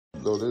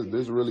though,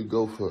 this really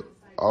go for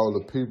all the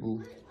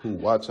people who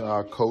watch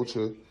our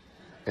culture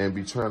and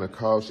be trying to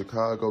call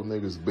Chicago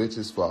niggas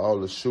bitches for all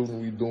the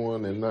shooting we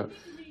doing and not.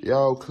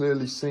 Y'all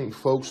clearly seen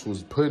folks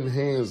was putting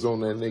hands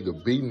on that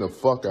nigga, beating the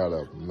fuck out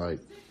of him, like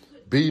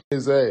beating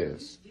his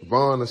ass.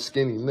 Von a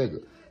skinny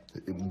nigga.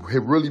 He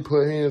really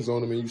put hands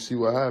on him and you see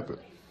what happened.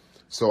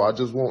 So I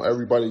just want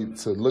everybody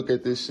to look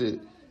at this shit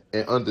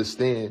and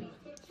understand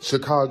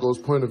Chicago's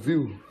point of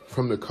view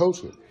from the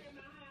culture.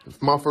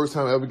 My first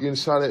time ever getting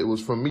shot at, it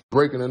was from me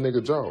breaking a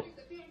nigga jaw.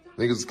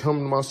 Niggas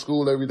coming to my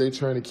school every day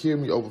trying to kill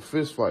me over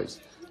fist fights.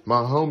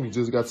 My homie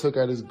just got took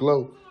out his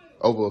glow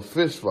over a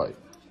fist fight.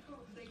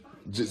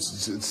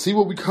 Just see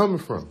where we coming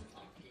from.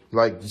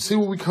 Like, see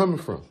where we coming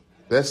from.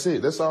 That's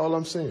it. That's all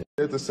I'm saying.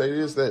 I have to say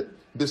is that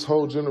this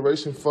whole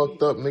generation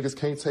fucked up. Niggas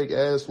can't take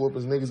ass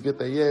whoopings. Niggas get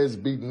their ass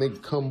beat.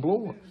 Niggas come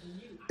blowing.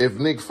 If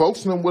Nick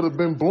folks and them would have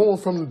been blowing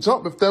from the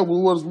jump, if that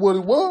was what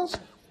it was,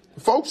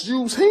 folks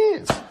use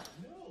hands.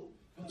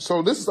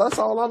 So that's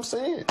all I'm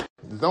saying.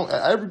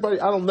 I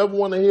don't never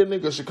want to hear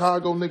niggas,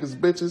 Chicago niggas,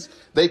 bitches.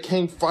 They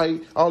can't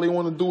fight. All they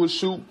want to do is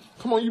shoot.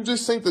 Come on, you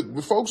just think that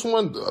the folks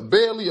won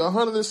barely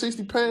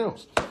 160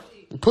 pounds.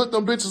 Put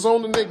them bitches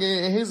on the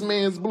nigga and his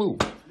man's blue.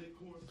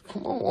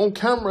 Come on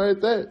camera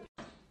at that.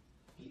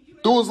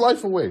 Threw his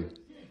life away.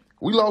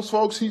 We lost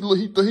folks, he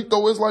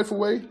threw his life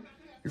away.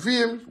 You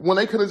feel me? When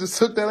they could have just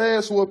took that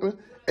ass whooping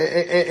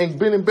and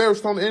been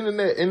embarrassed on the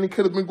internet and it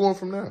could have been going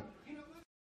from there.